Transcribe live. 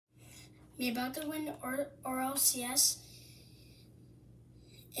We about to win rlcs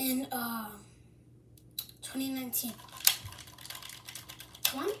in 2019.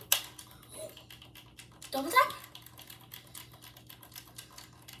 Come on. Double tap.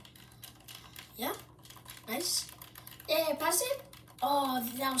 Yeah. Nice. Yeah, pass it. Oh,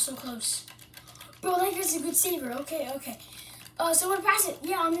 that was so close. Bro, that guy's a good saver. Okay, okay. So what, pass it?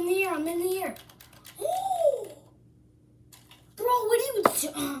 Yeah, I'm in the air. I'm in the air. Oh! Bro, what do you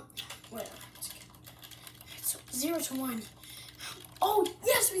do? Wait. It's 0-1. Oh,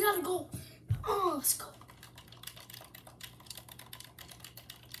 yes, we got a goal. Oh, let's go.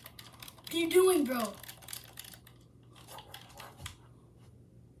 What are you doing, bro?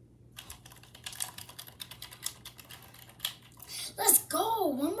 Let's go.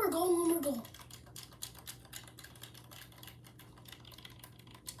 One more goal, one more goal.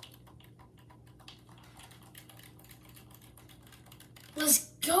 Let's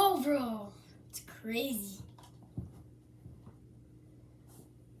go, bro. It's crazy.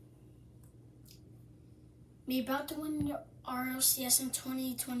 We about to win the rlcs in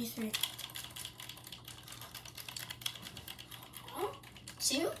 2023. Huh?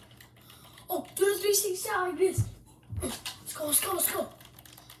 See you? Oh, do the 360 out like this. Let's go, let's go, let's go.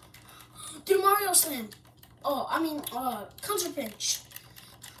 Do the Mario slam. Oh, I mean, counter pinch.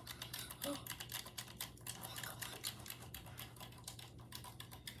 Oh.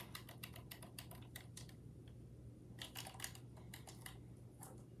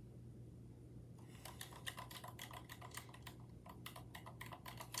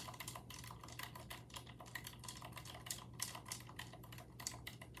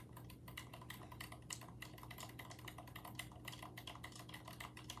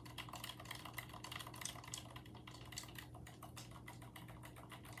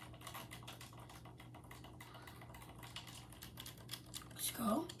 Let's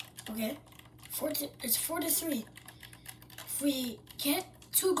go. Okay. It's 4-3. If we get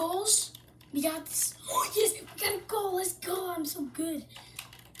 2 goals, we got this. Oh, yes, we got a goal. Let's go. I'm so good.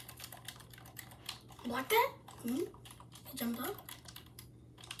 Block that. He jumped up.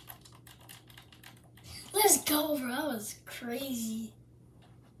 Let's go, bro. That was crazy.